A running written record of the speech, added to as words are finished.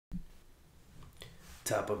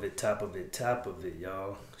Top of it, top of it, top of it,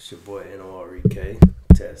 y'all. It's your boy NOREK.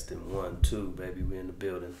 Testing 1, 2, baby. We in the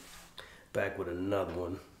building. Back with another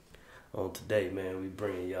one. On today, man, we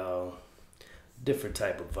bringing y'all different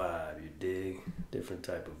type of vibe, you dig? Different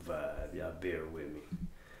type of vibe. Y'all bear with me.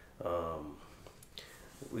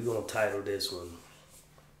 We gonna title this one,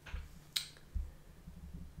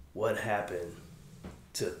 What Happened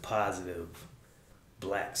to Positive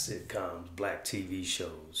Black Sitcoms, Black TV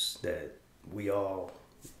shows that we all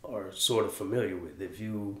are sort of familiar with. If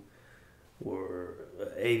you were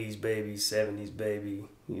an 80s baby, 70s baby,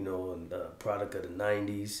 you know, and a product of the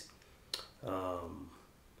 90s,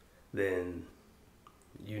 then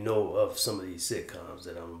you know of some of these sitcoms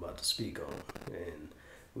that I'm about to speak on. And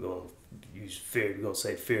we're gonna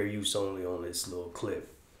say fair use only on this little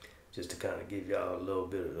clip, just to kind of give y'all a little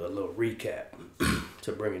recap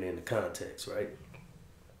to bring it into context, right?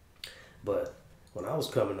 But when I was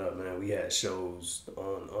coming up, man, we had shows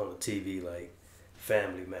on the TV like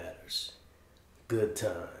Family Matters, Good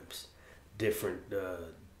Times, Different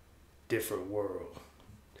World,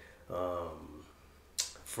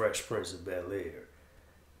 Fresh Prince of Bel-Air,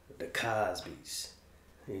 The Cosbys.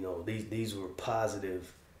 You know, these were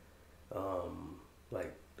positive,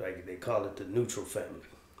 like they call it the neutral family.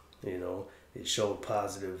 You know, it showed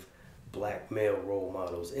positive black male role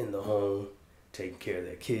models in the home, taking care of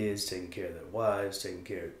their kids, taking care of their wives, taking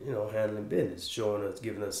care of, you know, handling business, showing us,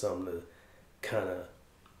 giving us something to kind of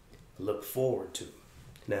look forward to.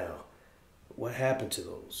 Now, what happened to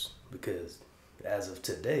those? Because as of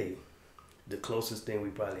today, the closest thing we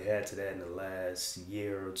probably had to that in the last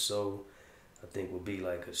year or so, I think, would be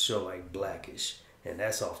like a show like Blackish, and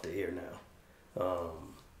that's off the air now.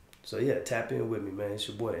 So yeah, tap in with me, man. It's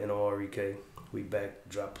your boy NOREK. We back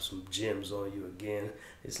dropping some gems on you again.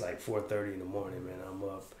 It's like 4:30 in the morning, man. I'm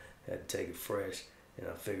up, had to take it fresh, and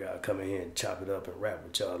I figured I'd come in here and chop it up and rap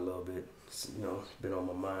with y'all a little bit. You know, it's been on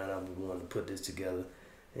my mind. I've been wanting to put this together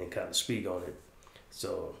and kind of speak on it.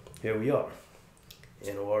 So here we are.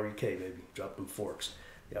 NOREK, baby. Drop them forks.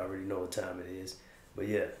 Y'all already know what time it is. But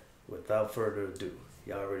yeah, without further ado,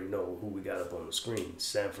 y'all already know who we got up on the screen.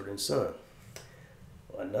 Sanford and Son.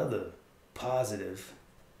 Another positive,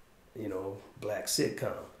 you know, black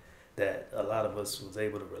sitcom that a lot of us was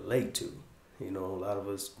able to relate to. You know, a lot of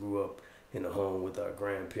us grew up in a home with our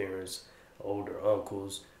grandparents, older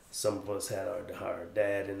uncles. Some of us had our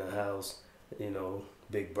dad in the house, you know,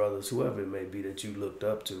 big brothers, whoever it may be that you looked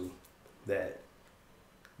up to, that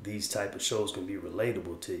these type of shows can be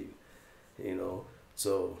relatable to you, you know.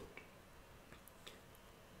 So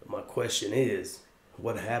my question is,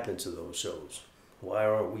 what happened to those shows? Why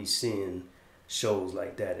aren't we seeing shows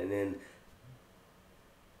like that? And then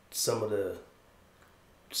some of the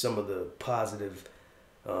positive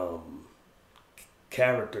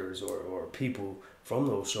characters or people from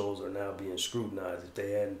those shows are now being scrutinized. If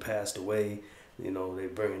they hadn't passed away, you know, they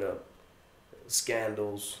bringing up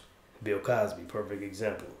scandals. Bill Cosby, perfect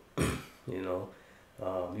example. You know,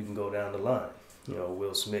 you can go down the line. You know,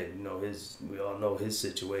 Will Smith. You know, we all know his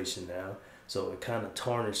situation now. So it kind of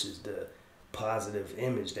tarnishes the positive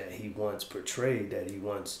image that he once portrayed, that he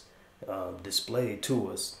once displayed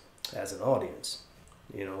to us as an audience.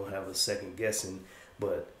 You know, have us second guessing.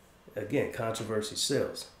 But again, controversy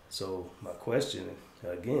sells. So my question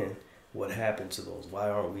again, what happened to those? Why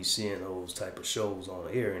aren't we seeing those type of shows on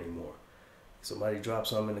air anymore? Somebody drop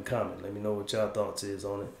something in the comment. Let me know what y'all thoughts is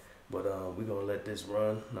on it. But we're gonna let this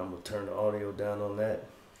run. I'm gonna turn the audio down on that.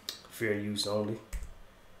 Fair use only.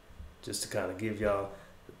 Just to kind of give y'all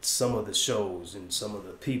some of the shows and some of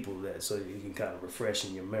the people, that so you can kind of refresh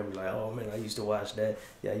in your memory, like, oh man, I used to watch that.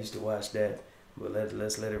 Yeah, I used to watch that. But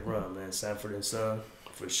let's let it run, man. Sanford and Son,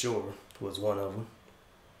 for sure, was one of them.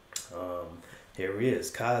 Here he is,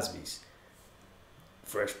 Cosby's,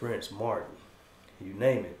 Fresh Prince, Martin, you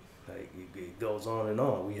name it. Like it goes on and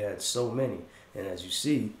on. We had so many, and as you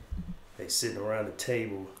see, they sitting around the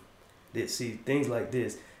table. See, things like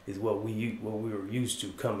this is what we were used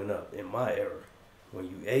to coming up in my era. When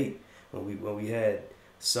you ate, when we had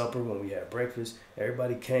supper, when we had breakfast,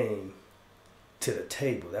 everybody came to the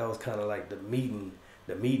table. That was kind of like the meeting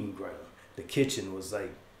ground. The kitchen was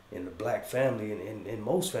like in the black family, and in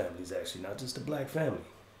most families, actually, not just the black family.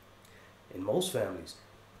 In most families,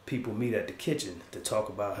 people meet at the kitchen to talk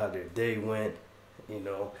about how their day went, you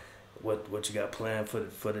know, what you got planned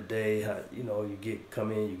for the day. How, you know,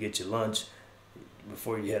 come in, you get your lunch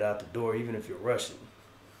before you head out the door, even if you're rushing.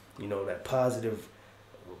 You know, that positive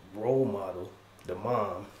role model, the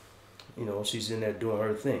mom, you know, she's in there doing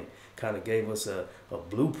her thing. Kind of gave us a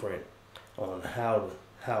blueprint on how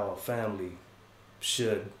a family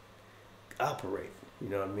should operate. You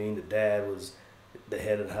know what I mean? The dad was the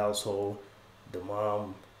head of the household. The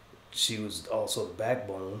mom, she was also the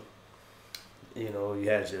backbone. You know, you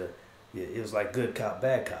had it was like good cop,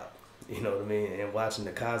 bad cop. You know what I mean? And watching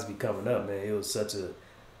the Cosby coming up, man, it was such a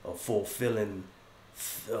fulfilling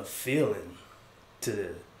feeling to the,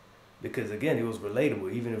 because again, it was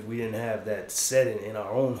relatable. Even if we didn't have that setting in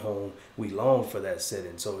our own home, we longed for that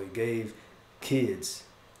setting. So it gave kids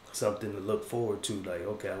something to look forward to. Like,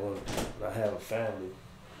 okay, I have a family.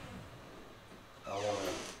 I want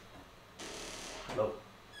to. No.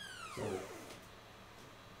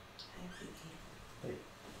 Hey.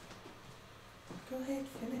 Go ahead,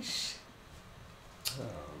 finish.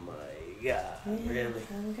 Oh my God! Yeah, Really?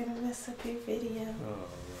 I'm gonna mess up your video. Oh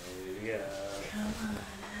my God! Come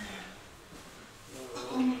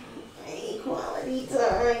on. Equality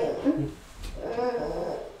time.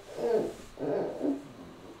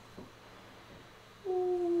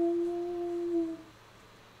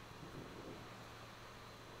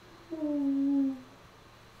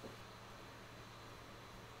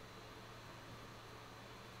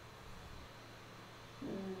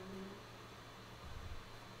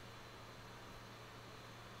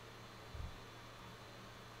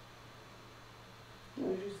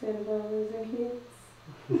 What you said about losing kids?